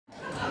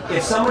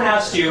if someone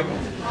asked you,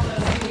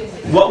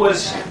 what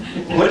is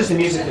the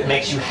music that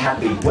makes you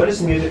happy? What is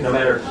the music, no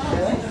matter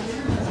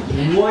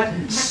what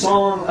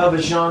song of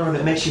a genre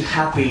that makes you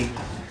happy,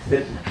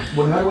 that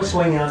no matter what's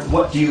going on,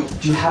 do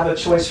you have a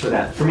choice for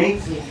that? For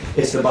me,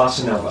 it's the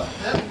Bossa Nova.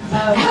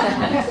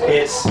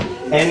 It's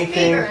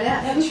anything.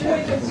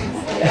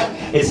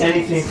 It's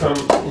anything from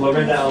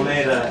Lorinda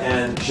Almeida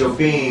and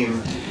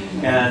Jobim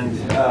and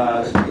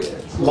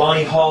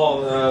Lonnie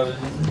Hall,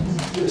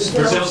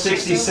 Brazil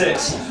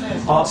 '66,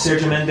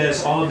 Sergio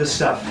Mendes, all of this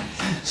stuff.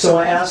 So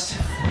I asked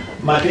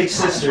my big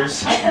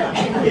sisters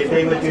if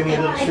they would do me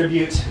a little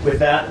tribute with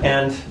that,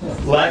 and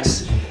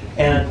Lex,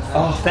 and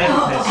oh, thank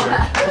you, mister.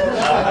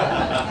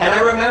 And I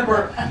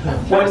remember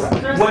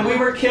when we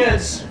were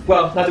kids,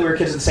 well, not that we were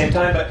kids at the same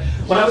time, but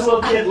when I was a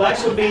little kid,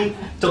 Lex would be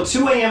till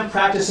 2 a.m.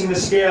 practicing the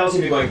scales.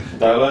 He'd be going,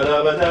 da ba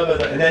da ba da ba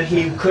da, and then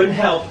he couldn't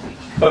help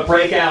but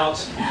break out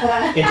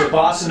into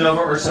Bossa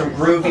Nova or some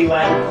groovy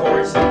Latin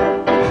chords.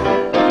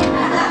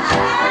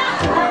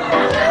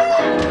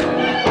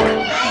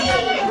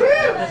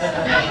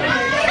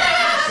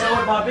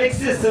 My big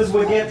sisters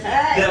would get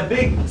their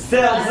big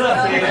selves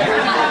up here.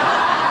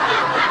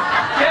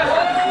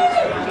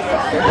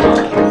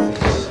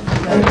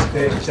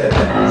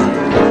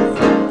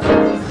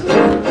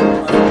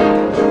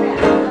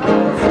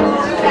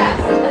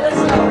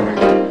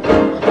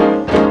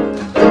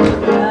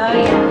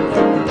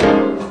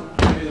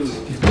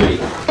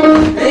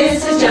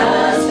 This is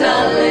just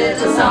a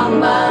little song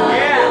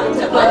bound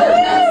to put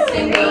a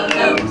single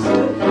note.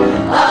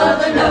 All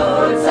the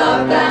notes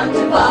are bound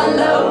to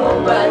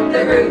follow, but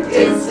the root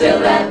is still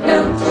that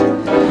note.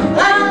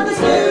 Well, this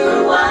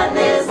new one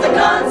is the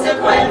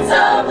consequence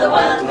of the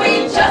one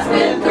we've just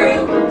been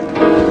through,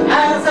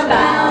 as I'm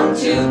bound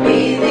to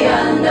be the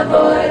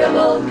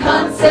unavoidable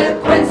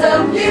consequence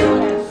of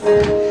you.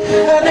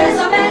 There's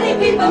so many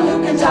people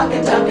who can talk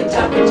and talk and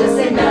talk and just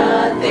say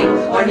nothing,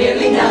 or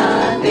nearly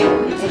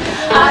nothing.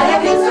 I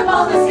have used up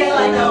all the scale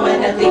I know,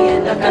 and at the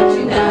end I've come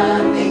to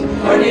nothing,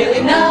 or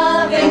nearly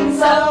nothing.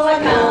 So I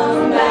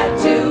come back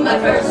to my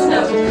first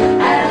note,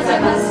 as I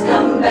must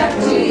come back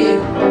to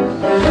you.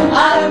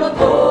 I will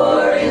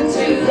pour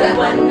into that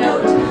one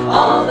note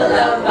all the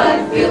love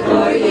I feel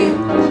for you.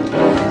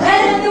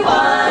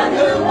 Anyone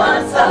who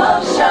wants the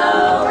whole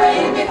show,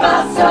 re mi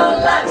fa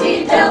sol la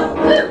ti do,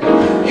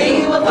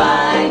 he will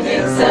find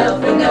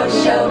himself with no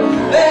show.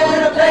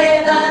 Better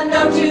play the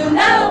note you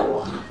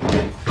know.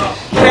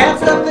 Can't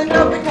stop the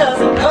note because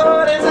the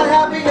note is a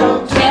happy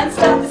note. Can't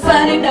stop the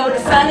funny note, a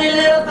funny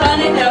little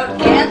funny note.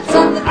 Can't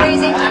stop the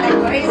crazy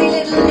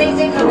little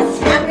lazy note, a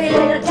snappy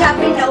little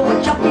tappy note,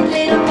 a choppy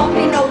little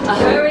poppy note, A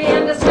hurry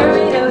and a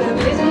scurry note, a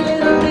busy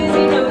little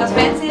busy note, a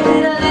fancy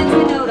little fancy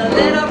note, a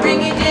little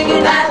ringy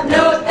dingy. That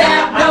note,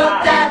 that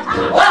note, that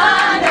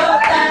why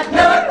note, that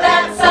note,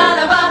 that son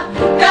of a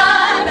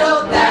God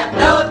note, that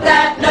note,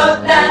 that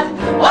note, that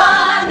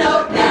why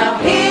note. Now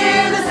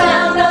hear the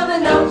sound of the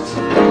note.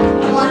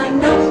 A one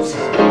note,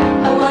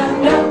 a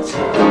one note,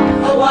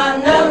 a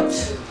one note.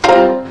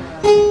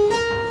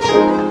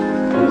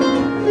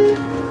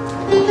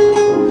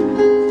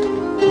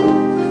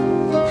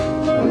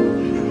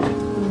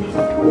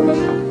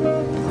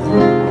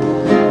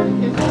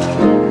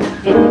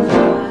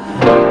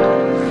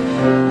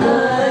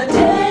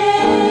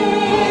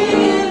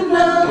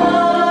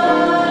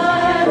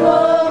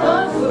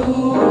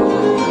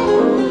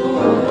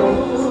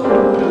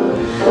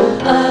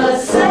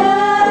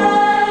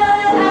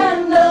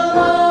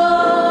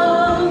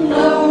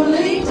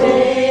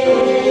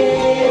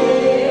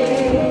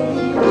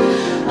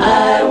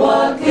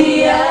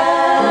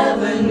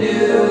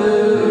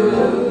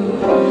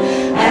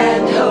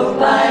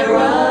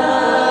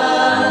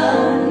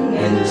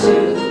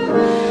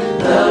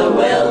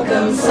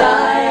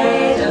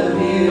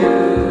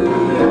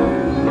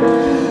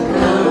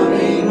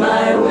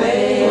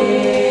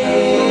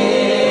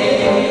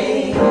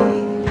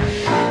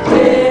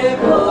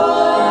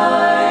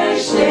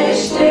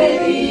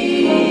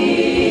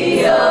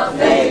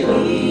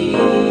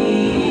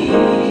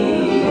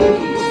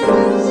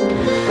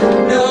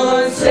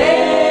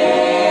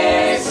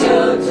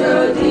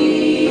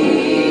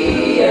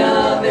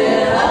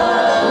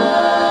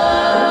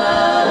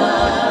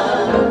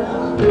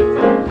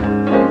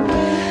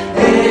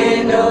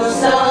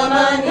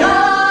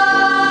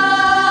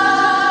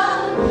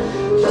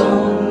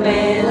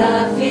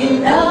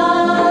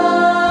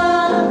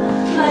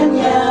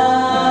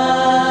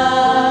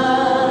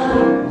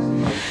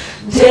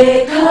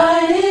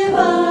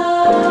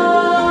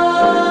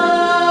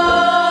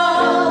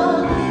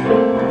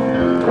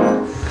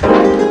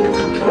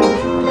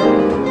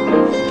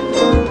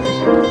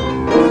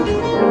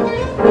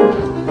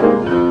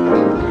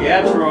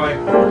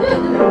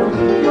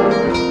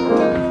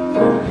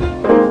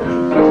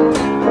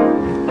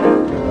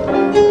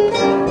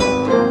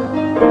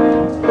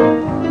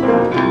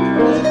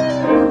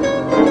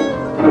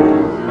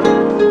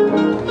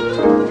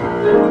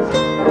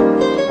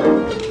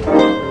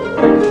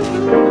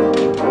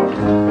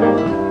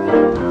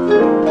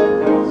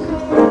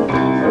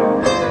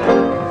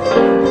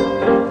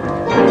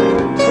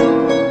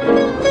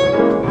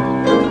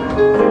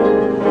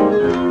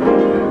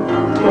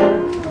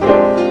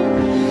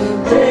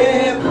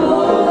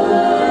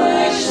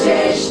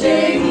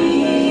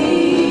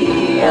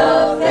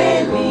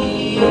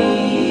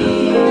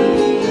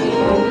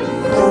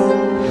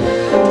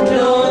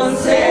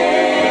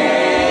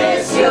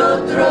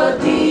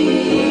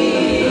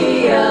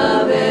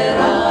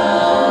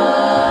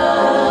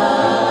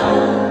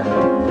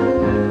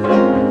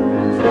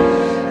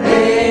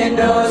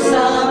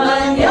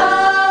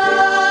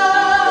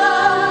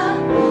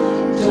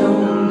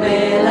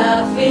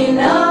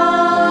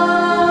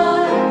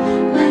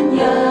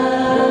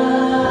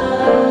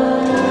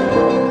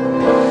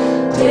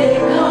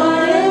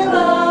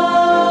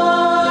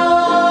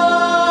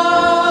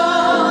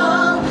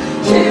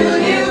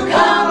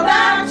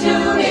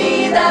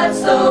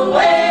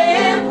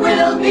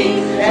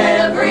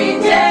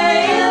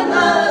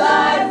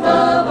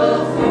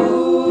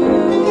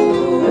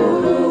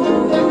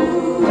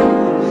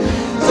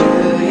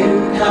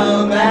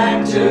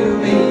 to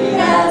me.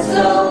 That's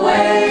the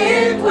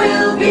way it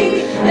will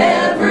be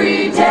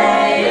every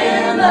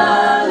day in the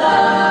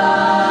life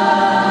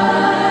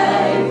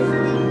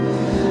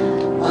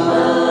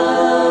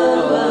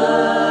of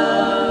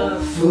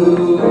a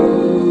fool.